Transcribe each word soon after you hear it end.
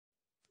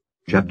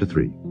Chapter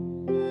 3.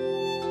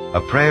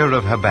 A prayer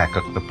of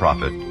Habakkuk the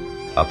prophet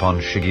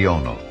upon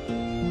Shigiono.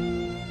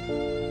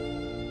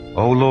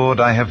 O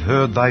Lord, I have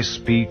heard thy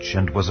speech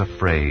and was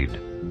afraid.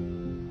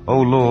 O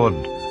Lord,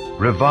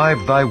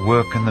 revive thy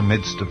work in the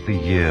midst of the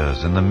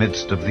years, in the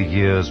midst of the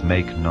years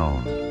make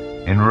known.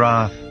 In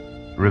wrath,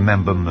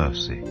 remember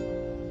mercy.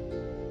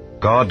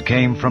 God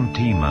came from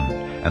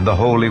Teman, and the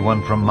Holy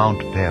One from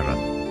Mount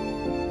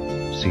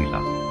Paran.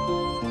 Selah.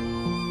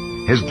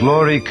 His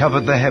glory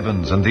covered the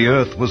heavens, and the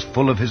earth was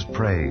full of his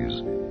praise.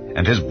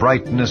 And his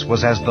brightness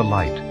was as the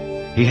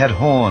light. He had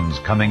horns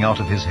coming out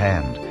of his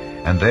hand,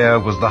 and there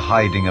was the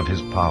hiding of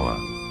his power.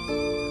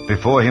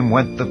 Before him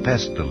went the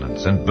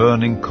pestilence, and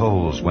burning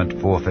coals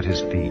went forth at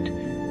his feet.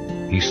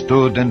 He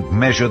stood and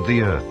measured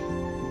the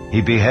earth.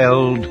 He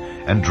beheld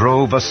and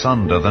drove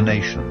asunder the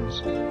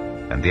nations.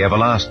 And the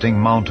everlasting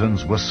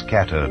mountains were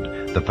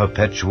scattered, the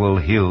perpetual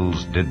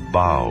hills did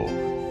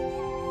bow.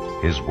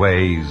 His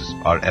ways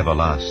are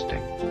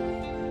everlasting.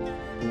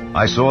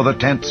 I saw the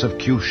tents of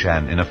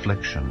Cushan in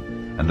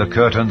affliction, and the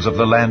curtains of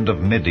the land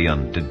of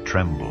Midian did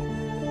tremble.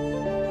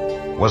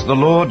 Was the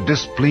Lord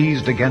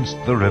displeased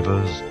against the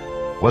rivers?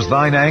 Was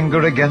thine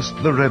anger against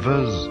the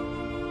rivers?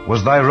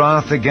 Was thy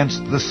wrath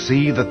against the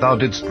sea, that thou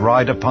didst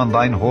ride upon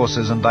thine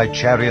horses and thy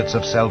chariots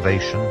of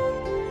salvation?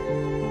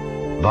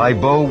 Thy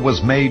bow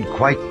was made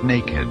quite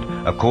naked,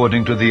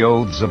 according to the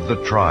oaths of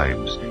the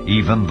tribes,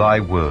 even thy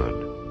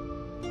word.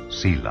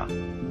 Selah.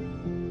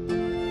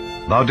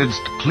 Thou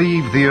didst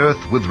cleave the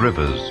earth with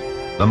rivers.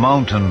 The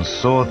mountains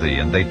saw thee,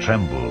 and they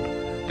trembled.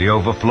 The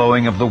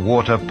overflowing of the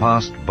water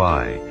passed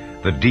by.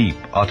 The deep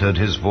uttered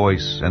his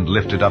voice, and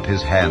lifted up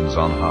his hands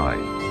on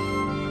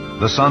high.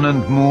 The sun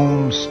and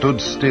moon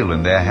stood still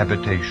in their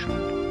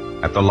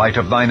habitation. At the light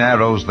of thine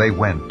arrows they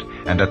went,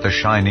 and at the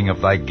shining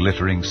of thy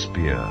glittering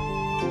spear.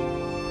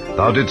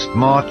 Thou didst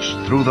march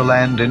through the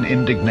land in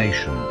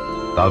indignation.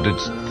 Thou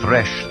didst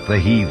thresh the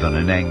heathen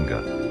in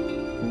anger.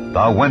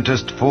 Thou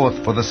wentest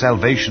forth for the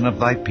salvation of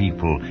thy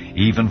people,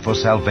 even for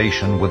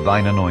salvation with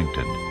thine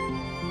anointed.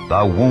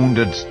 Thou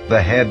woundedst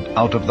the head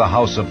out of the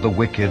house of the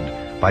wicked,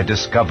 by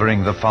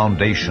discovering the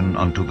foundation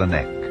unto the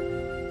neck.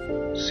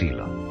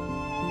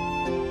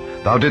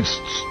 Selah. Thou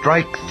didst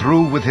strike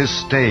through with his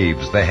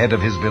staves the head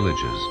of his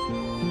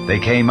villages. They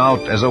came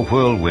out as a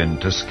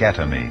whirlwind to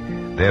scatter me.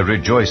 Their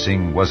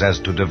rejoicing was as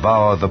to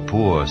devour the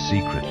poor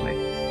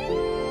secretly.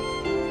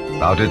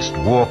 Thou didst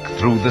walk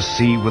through the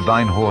sea with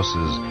thine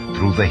horses,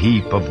 through the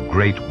heap of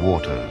great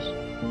waters.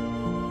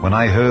 When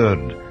I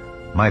heard,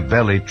 my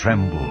belly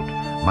trembled,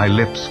 my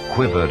lips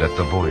quivered at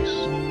the voice.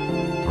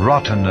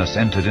 Rottenness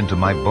entered into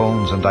my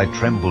bones, and I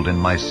trembled in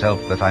myself,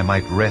 that I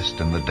might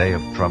rest in the day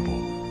of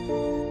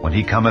trouble. When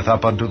he cometh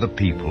up unto the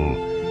people,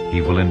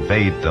 he will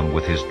invade them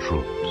with his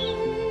troops.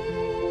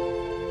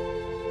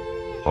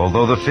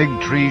 Although the fig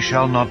tree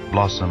shall not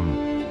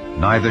blossom,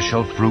 neither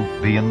shall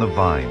fruit be in the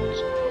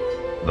vines,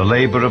 the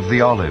labor of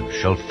the olive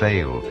shall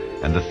fail,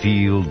 and the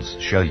fields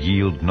shall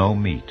yield no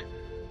meat.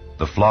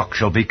 The flock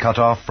shall be cut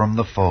off from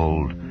the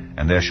fold,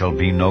 and there shall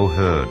be no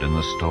herd in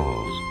the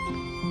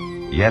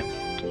stalls. Yet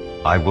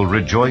I will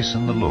rejoice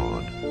in the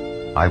Lord.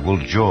 I will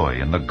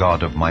joy in the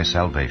God of my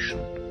salvation.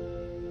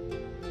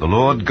 The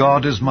Lord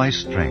God is my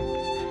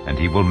strength, and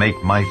he will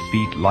make my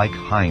feet like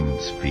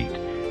hinds' feet,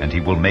 and he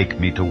will make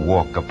me to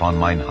walk upon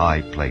mine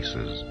high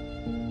places.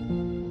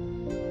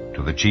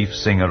 To the chief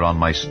singer on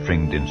my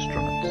stringed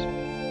instruments.